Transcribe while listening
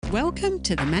Welcome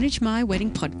to the Manage My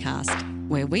Wedding podcast,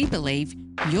 where we believe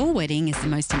your wedding is the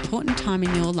most important time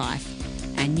in your life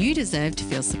and you deserve to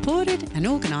feel supported and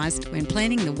organised when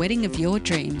planning the wedding of your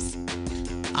dreams.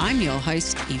 I'm your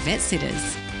host, Yvette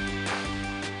Sitters.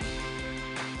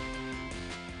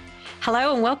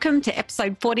 Hello and welcome to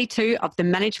episode 42 of the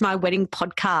Manage My Wedding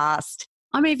podcast.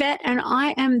 I'm Yvette and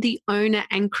I am the owner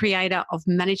and creator of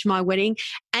Manage My Wedding.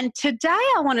 And today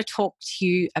I want to talk to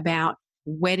you about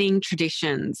wedding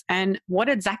traditions and what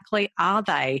exactly are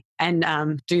they and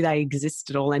do they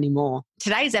exist at all anymore?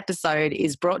 Today's episode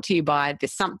is brought to you by the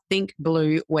Something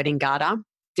Blue Wedding Garter.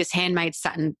 This handmade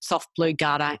satin soft blue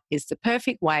garter is the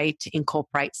perfect way to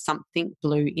incorporate something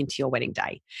blue into your wedding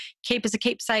day. Keep as a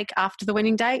keepsake after the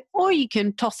wedding day, or you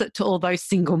can toss it to all those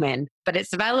single men, but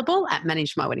it's available at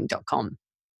managemywedding.com.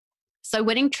 So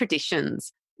wedding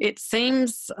traditions. It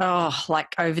seems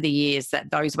like over the years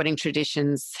that those wedding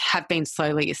traditions have been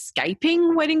slowly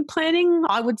escaping wedding planning,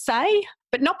 I would say,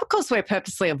 but not because we're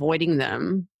purposely avoiding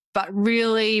them, but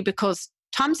really because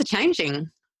times are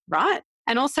changing, right?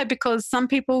 And also because some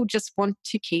people just want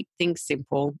to keep things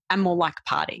simple and more like a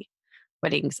party.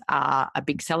 Weddings are a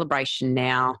big celebration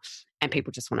now and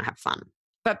people just want to have fun.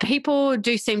 But people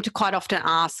do seem to quite often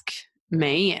ask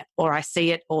me, or I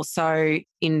see it also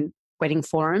in wedding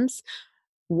forums,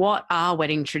 what are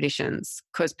wedding traditions?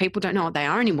 Because people don't know what they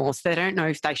are anymore, so they don't know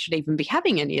if they should even be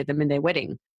having any of them in their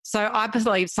wedding. So I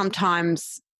believe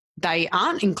sometimes they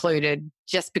aren't included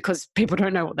just because people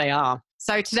don't know what they are.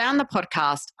 So today on the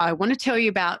podcast, I want to tell you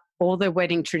about all the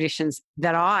wedding traditions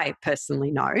that I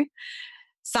personally know.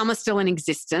 Some are still in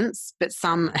existence, but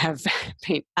some have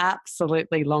been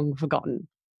absolutely long forgotten.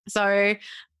 So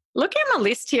looking at my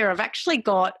list here, I've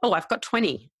got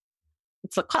 20.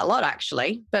 It's quite a lot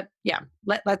actually, but yeah,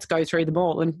 let's go through them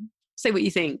all and see what you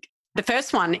think. The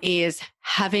first one is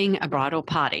having a bridal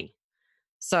party.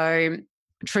 So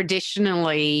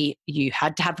traditionally, you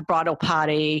had to have a bridal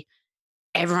party.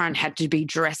 Everyone had to be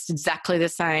dressed exactly the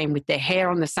same with their hair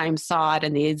on the same side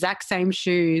and the exact same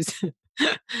shoes.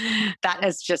 That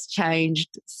has just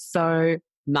changed so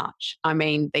much. I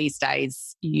mean, these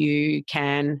days you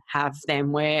can have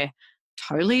them wear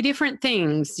totally different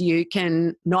things. You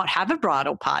can not have a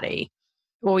bridal party,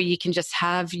 or you can just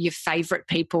have your favourite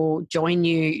people join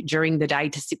you during the day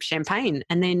to sip champagne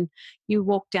and then you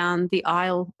walk down the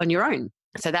aisle on your own.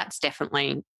 So that's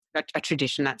definitely a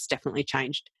tradition that's definitely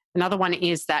changed. Another one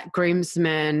is that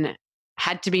groomsmen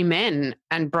had to be men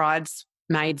and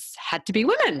bridesmaids had to be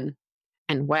women.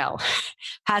 And well,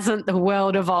 hasn't the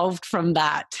world evolved from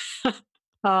that?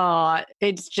 Oh,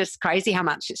 it's just crazy how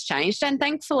much it's changed. And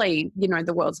thankfully,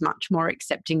 the world's much more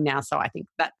accepting now. So I think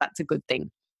that's a good thing.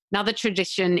 Another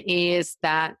tradition is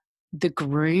that the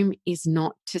groom is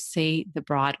not to see the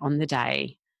bride on the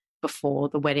day before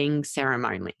the wedding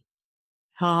ceremony.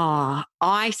 Oh,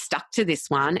 I stuck to this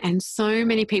one and so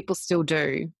many people still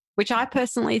do, which I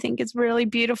personally think is really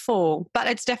beautiful, but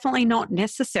it's definitely not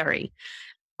necessary.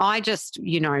 I just,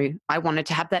 I wanted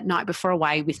to have that night before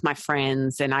away with my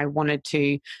friends and I wanted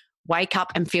to wake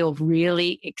up and feel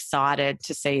really excited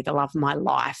to see the love of my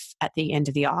life at the end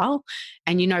of the aisle.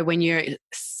 And, when you're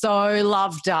so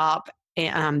loved up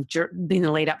in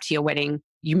the lead up to your wedding,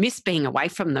 you miss being away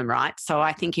from them, right? So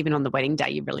I think even on the wedding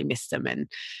day, you really miss them.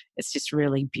 And it's just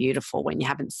really beautiful when you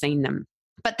haven't seen them.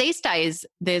 But these days,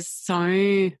 there's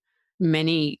so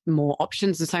many more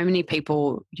options and so many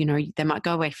people, they might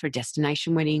go away for a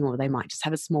destination wedding or they might just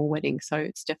have a small wedding. So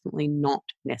it's definitely not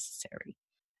necessary.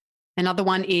 Another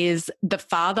one is the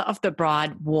father of the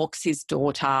bride walks his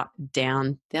daughter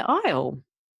down the aisle.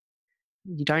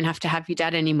 You don't have to have your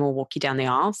dad anymore walk you down the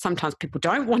aisle. Sometimes people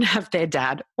don't want to have their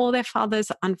dad or their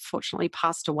father's unfortunately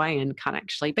passed away and can't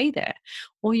actually be there.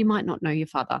 Or you might not know your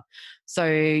father. So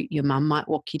your mum might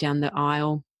walk you down the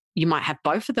aisle. You might have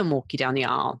both of them walk you down the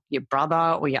aisle, your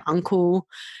brother or your uncle,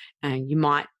 and you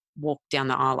might walk down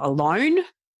the aisle alone,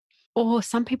 or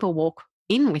some people walk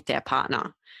in with their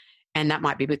partner. And that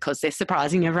might be because they're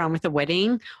surprising everyone with a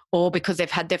wedding or because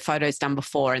they've had their photos done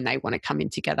before and they want to come in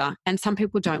together. And some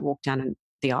people don't walk down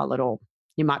the aisle at all.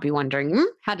 You might be wondering,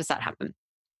 how does that happen?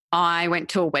 I went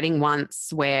to a wedding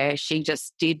once where she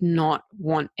just did not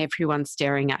want everyone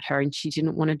staring at her and she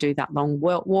didn't want to do that long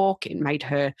walk. It made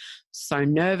her so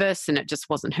nervous and it just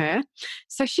wasn't her.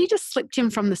 So she just slipped in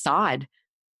from the side.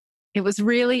 It was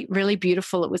really, really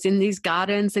beautiful. It was in these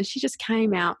gardens and she just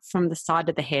came out from the side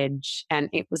of the hedge and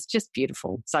it was just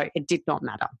beautiful. So it did not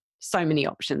matter. So many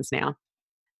options now.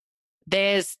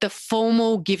 There's the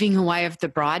formal giving away of the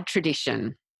bride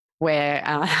tradition where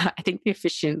I think the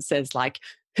officiant says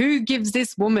who gives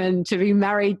this woman to be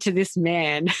married to this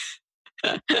man?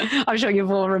 I'm sure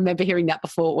you all remember hearing that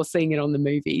before or seeing it on the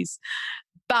movies.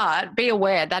 But be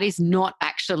aware that is not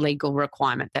actually a legal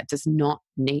requirement. That does not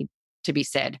need to be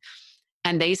said.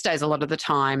 And these days, a lot of the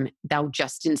time, they'll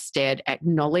just instead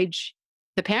acknowledge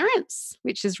the parents,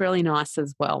 which is really nice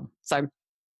as well. So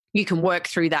you can work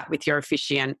through that with your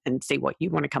officiant and see what you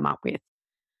want to come up with.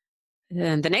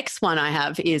 And the next one I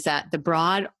have is that the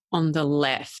bride on the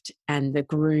left and the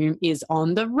groom is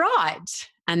on the right.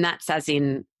 And that's as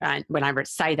in, when I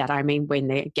say that, I mean when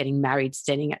they're getting married,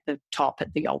 standing at the top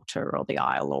at the altar or the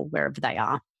aisle or wherever they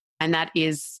are. And that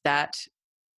is that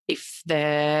if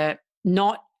they're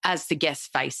not as the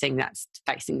guest facing, that's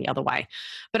facing the other way.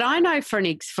 But I know,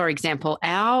 for example,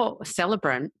 our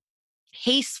celebrant,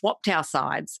 he swapped our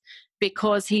sides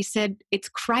because he said it's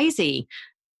crazy.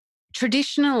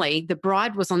 Traditionally, the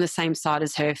bride was on the same side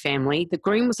as her family. The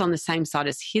groom was on the same side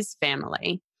as his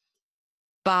family.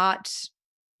 But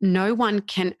no one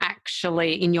can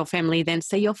actually, in your family, then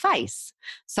see your face.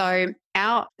 So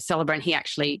our celebrant, he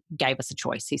actually gave us a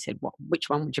choice. He said, which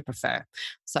one would you prefer?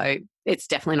 So it's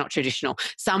definitely not traditional.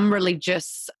 Some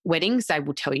religious weddings, they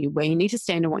will tell you where you need to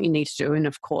stand and what you need to do. And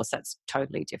of course, that's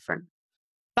totally different.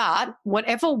 But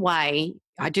whatever way,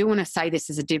 I do want to say this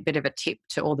as a bit of a tip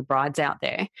to all the brides out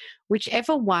there,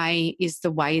 whichever way is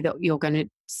the way that you're going to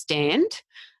stand,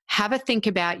 have a think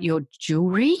about your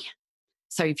jewelry.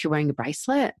 So if you're wearing a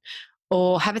bracelet,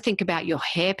 or have a think about your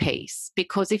hairpiece,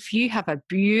 because if you have a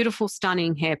beautiful,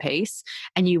 stunning hairpiece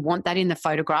and you want that in the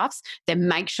photographs, then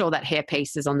make sure that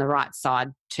hairpiece is on the right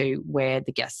side to where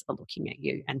the guests are looking at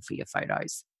you and for your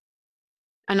photos.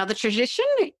 Another tradition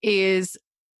is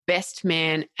best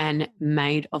man and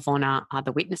maid of honour are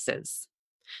the witnesses.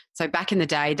 So back in the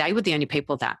day, they were the only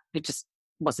people that it just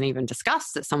wasn't even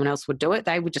discussed that someone else would do it.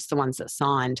 They were just the ones that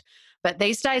signed. But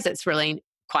these days, it's really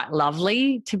quite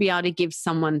lovely to be able to give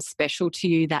someone special to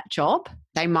you that job.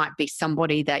 They might be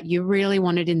somebody that you really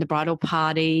wanted in the bridal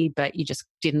party, but you just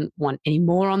didn't want any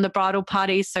more on the bridal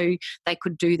party, so they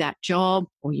could do that job.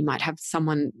 Or you might have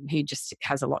someone who just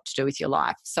has a lot to do with your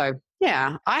life. So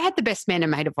yeah, I had the best man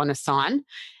and maid of honour sign,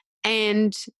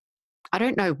 and I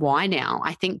don't know why now.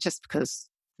 I think just because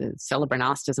the celebrant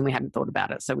asked us and we hadn't thought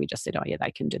about it, so we just said, oh yeah,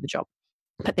 they can do the job.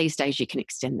 But these days you can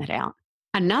extend that out.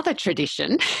 Another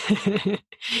tradition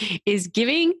is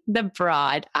giving the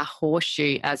bride a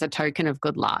horseshoe as a token of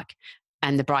good luck,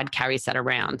 and the bride carries that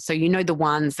around. So you know the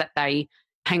ones that they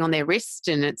hang on their wrist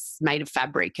and it's made of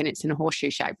fabric and it's in a horseshoe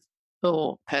shape.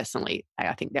 Oh, personally,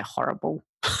 I think they're horrible.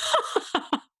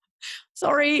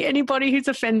 Sorry, anybody who's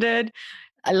offended.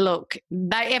 Look,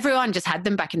 everyone just had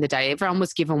them back in the day. Everyone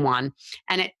was given one,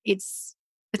 and it's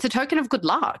a token of good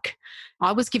luck.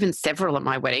 I was given several at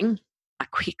my wedding. I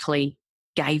quickly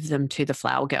gave them to the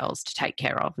flower girls to take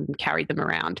care of and carry them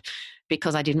around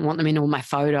because I didn't want them in all my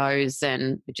photos,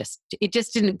 and it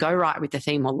just didn't go right with the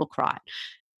theme or look right.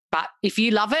 But if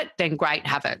you love it, then great,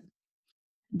 have it.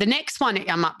 The next one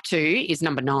I'm up to is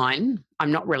number 9.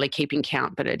 I'm not really keeping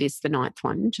count, but it is the 9th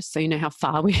one, just so you know how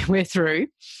far we're through,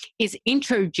 is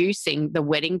introducing the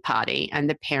wedding party and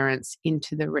the parents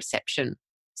into the reception.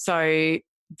 So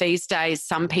these days,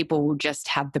 some people will just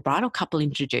have the bridal couple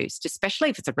introduced, especially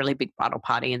if it's a really big bridal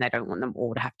party and they don't want them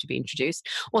all to have to be introduced.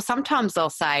 Or sometimes they'll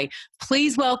say,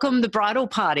 please welcome the bridal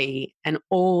party, and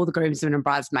all the groomsmen and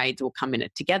bridesmaids will come in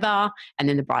it together, and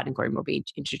then the bride and groom will be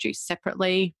introduced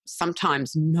separately.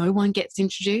 Sometimes no one gets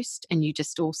introduced and you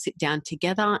just all sit down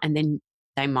together, and then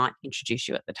they might introduce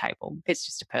you at the table. It's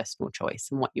just a personal choice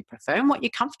and what you prefer and what you're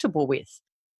comfortable with.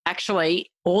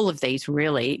 Actually, all of these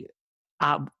really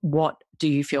what do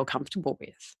you feel comfortable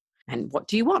with and what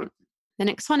do you want? The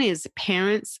next one is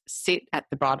parents sit at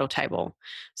the bridal table.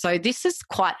 So this is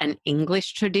quite an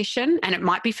English tradition, and it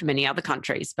might be for many other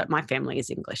countries, but my family is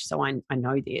English, so I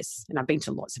know this, and I've been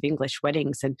to lots of English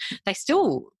weddings and they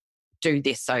still do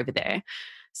this over there.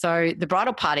 So the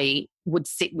bridal party would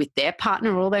sit with their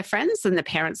partner or their friends, and the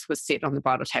parents would sit on the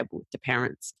bridal table with the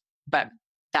parents. But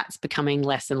that's becoming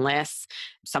less and less.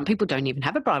 Some people don't even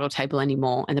have a bridal table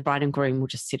anymore, and the bride and groom will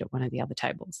just sit at one of the other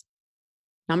tables.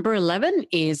 Number 11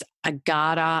 is a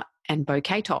garter and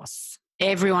bouquet toss.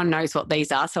 Everyone knows what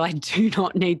these are, so I do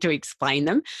not need to explain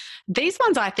them. These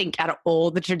ones, I think, out of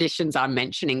all the traditions I'm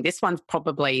mentioning, this one's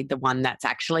probably the one that's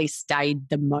actually stayed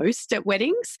the most at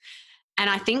weddings. And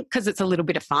I think because it's a little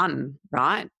bit of fun,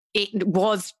 right? It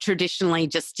was traditionally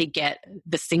just to get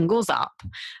the singles up,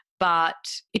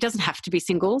 but it doesn't have to be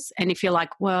singles. And if you're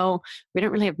like, well, we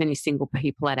don't really have many single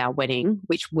people at our wedding,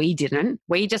 which we didn't.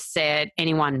 We just said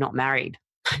anyone not married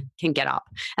can get up.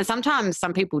 And sometimes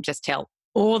some people just tell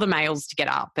all the males to get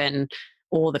up and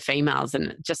all the females,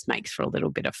 and it just makes for a little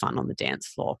bit of fun on the dance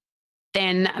floor.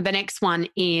 Then the next one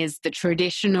is the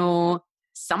traditional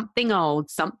something old,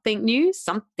 something new,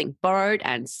 something borrowed,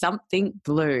 and something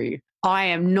blue. I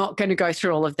am not going to go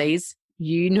through all of these.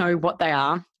 You know what they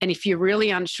are. And if you're really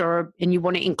unsure and you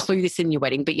want to include this in your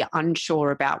wedding, but you're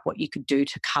unsure about what you could do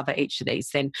to cover each of these,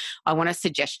 then I want to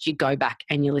suggest you go back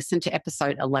and you listen to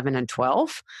episode 11 and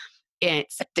 12.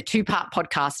 It's the 2-part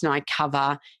podcast, and I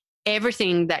cover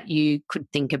everything that you could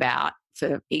think about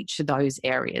for each of those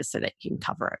areas so that you can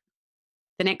cover it.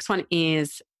 The next one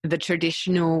is the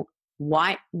traditional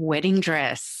white wedding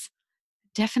dress.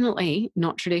 Definitely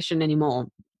not tradition anymore.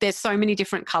 There's so many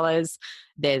different colors.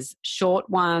 There's short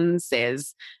ones,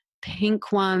 there's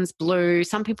pink ones, blue.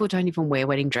 Some people don't even wear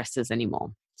wedding dresses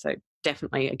anymore. So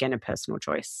definitely, again, a personal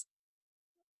choice.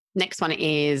 Next one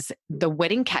is the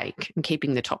wedding cake and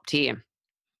keeping the top tier.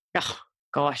 Oh,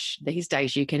 gosh, these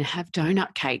days you can have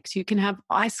donut cakes, you can have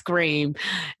ice cream,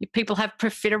 people have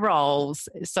profiteroles.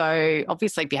 So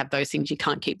obviously if you have those things, you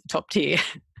can't keep the top tier.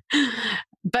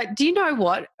 But do you know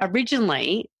what?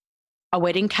 Originally, a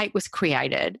wedding cake was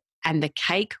created and the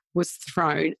cake was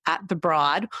thrown at the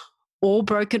bride, all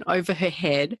broken over her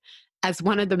head, as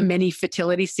one of the many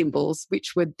fertility symbols,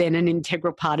 which were then an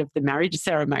integral part of the marriage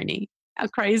ceremony. How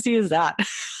crazy is that?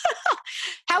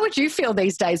 How would you feel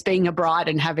these days being a bride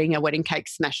and having a wedding cake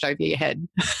smashed over your head?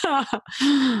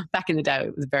 Back in the day,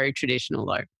 it was very traditional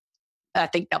though. I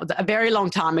think that was a very long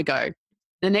time ago.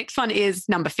 The next one is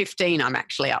number 15 I'm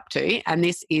actually up to, and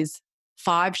this is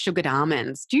 5 sugared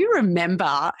almonds. Do you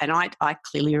remember, and I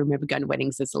clearly remember going to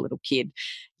weddings as a little kid,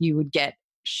 you would get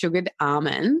sugared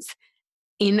almonds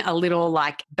in a little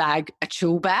like bag, a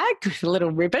tulle bag, a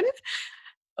little ribbon.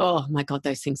 Oh my God,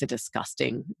 those things are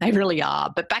disgusting. They really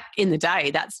are. But back in the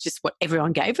day, that's just what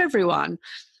everyone gave everyone.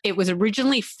 It was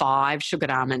originally 5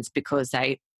 sugared almonds because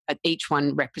each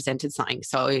one represented something.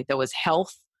 So there was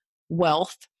health,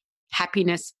 wealth,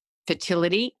 happiness,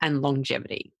 fertility, and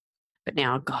longevity. But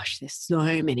now, gosh, there's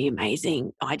so many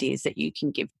amazing ideas that you can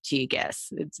give to your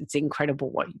guests. It's incredible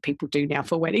what people do now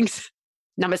for weddings.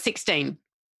 Number 16.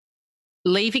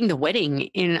 Leaving the wedding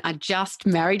in a just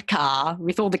married car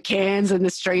with all the cans and the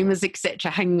streamers,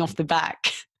 etc., hanging off the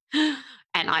back.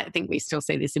 And I think we still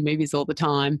see this in movies all the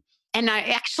time. And I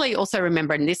actually also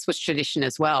remember, and this was tradition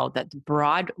as well, that the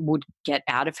bride would get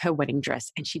out of her wedding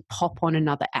dress and she'd pop on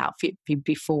another outfit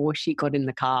before she got in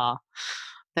the car.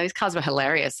 Those cars were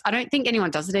hilarious. I don't think anyone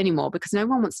does it anymore because no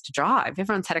one wants to drive.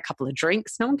 Everyone's had a couple of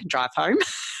drinks. No one can drive home.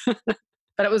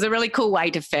 But it was a really cool way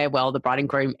to farewell the bride and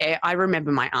groom. I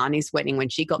remember my auntie's wedding when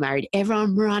she got married,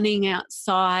 everyone running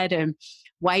outside and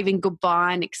waving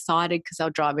goodbye and excited because they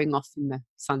were driving off in the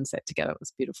sunset together. It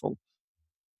was beautiful.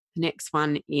 The next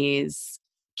one is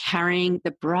carrying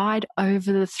the bride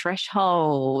over the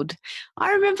threshold.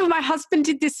 I remember my husband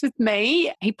did this with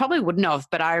me. He probably wouldn't have,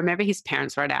 but I remember his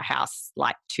parents were at our house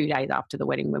like 2 days after the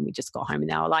wedding when we just got home, and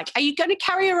they were like, "Are you going to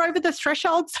carry her over the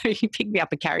threshold?" So he picked me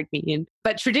up and carried me in.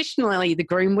 But traditionally, the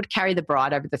groom would carry the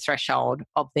bride over the threshold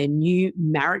of their new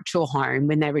marital home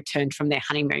when they returned from their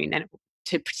honeymoon, and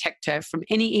to protect her from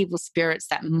any evil spirits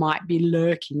that might be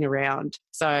lurking around.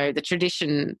 So the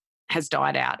tradition has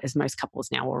died out as most couples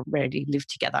now already live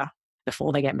together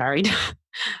before they get married.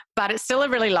 But it's still a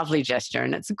really lovely gesture,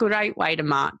 and it's a great way to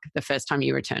mark the first time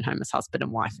you return home as husband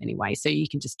and wife anyway, so you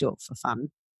can just do it for fun.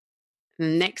 The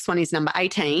next one is number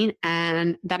 18,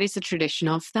 and that is the tradition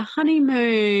of the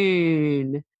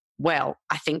honeymoon. Well,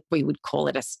 I think we would call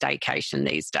it a staycation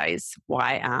these days.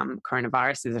 Why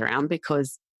coronavirus is around,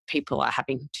 because people are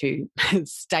having to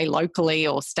stay locally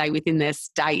or stay within their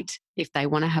state if they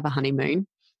want to have a honeymoon.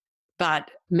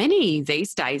 But many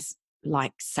these days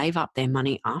like save up their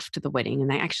money after the wedding,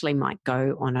 and they actually might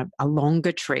go on a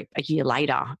longer trip a year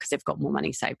later because they've got more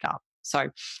money saved up. So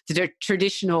the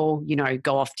traditional,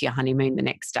 go off to your honeymoon the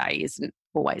next day isn't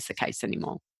always the case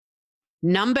anymore.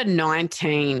 Number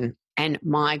 19, and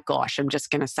my gosh, I'm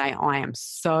just going to say I am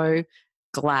so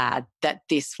glad that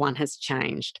this one has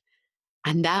changed.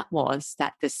 And that was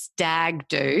that the stag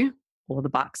do, or the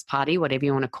bucks party, whatever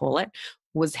you want to call it,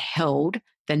 was held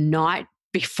the night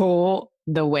before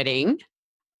the wedding.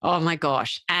 Oh my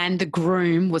gosh. And the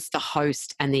groom was the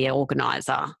host and the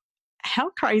organizer.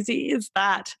 How crazy is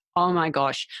that? Oh my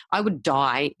gosh. I would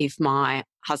die if my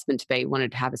husband-to-be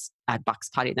wanted to have a bucks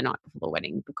party the night before the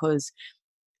wedding, because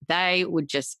they would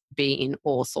just be in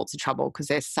all sorts of trouble because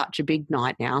they're such a big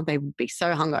night now. They would be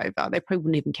so hungover. They probably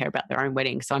wouldn't even care about their own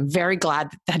wedding. So I'm very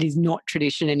glad that is not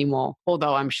tradition anymore,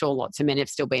 although I'm sure lots of men have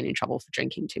still been in trouble for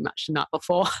drinking too much the night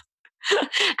before.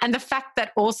 And the fact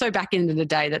that also back into the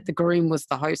day that the groom was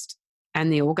the host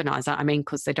and the organizer,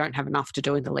 because they don't have enough to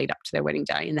do in the lead up to their wedding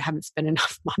day and they haven't spent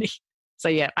enough money. So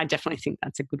yeah, I definitely think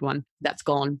that's a good one. That's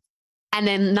gone. And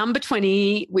then number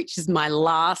 20, which is my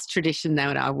last tradition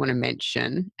that I want to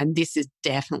mention, and this is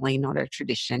definitely not a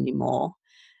tradition anymore,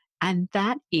 and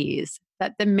that is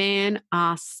that the man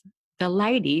asks the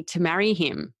lady to marry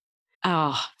him.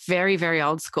 Oh, very, very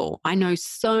old school. I know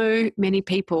so many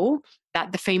people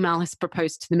that the female has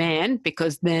proposed to the man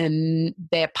because then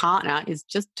their partner is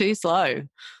just too slow.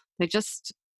 They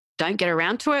just don't get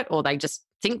around to it, or they just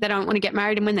think they don't want to get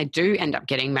married. And when they do end up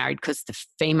getting married because the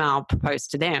female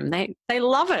proposed to them, they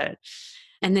love it.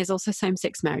 And there's also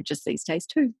same-sex marriages these days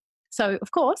too. So, of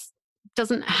course, it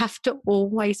doesn't have to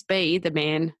always be the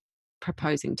man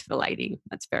proposing to the lady.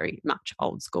 That's very much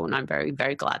old school, and I'm very,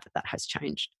 very glad that has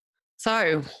changed.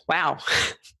 So, wow,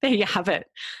 there you have it.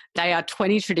 They are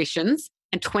 20 traditions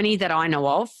and 20 that I know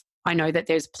of. I know that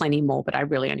there's plenty more, but I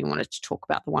really only wanted to talk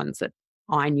about the ones that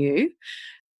I knew.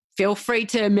 Feel free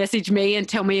to message me and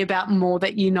tell me about more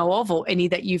that you know of, or any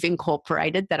that you've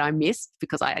incorporated that I missed,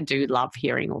 because I do love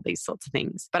hearing all these sorts of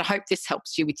things. But I hope this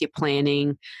helps you with your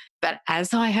planning. But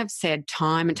as I have said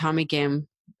time and time again,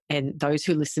 and those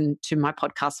who listen to my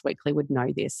podcast weekly would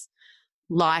know this,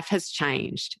 life has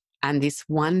changed. And this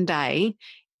one day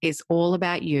is all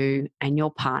about you and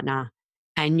your partner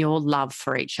and your love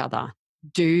for each other.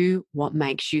 Do what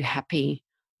makes you happy,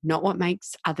 not what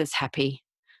makes others happy,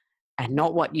 and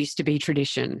not what used to be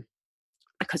tradition.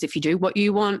 Because if you do what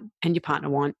you want and your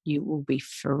partner want, you will be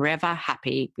forever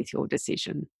happy with your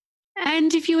decision.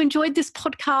 And if you enjoyed this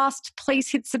podcast,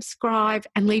 please hit subscribe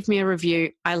and leave me a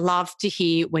review. I love to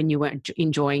hear when you are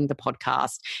enjoying the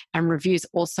podcast. And reviews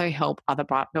also help other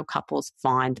bridal couples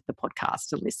find the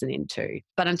podcast and listen into.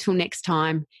 But until next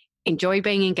time, enjoy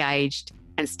being engaged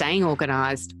and staying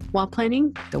organised while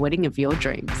planning the wedding of your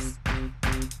dreams.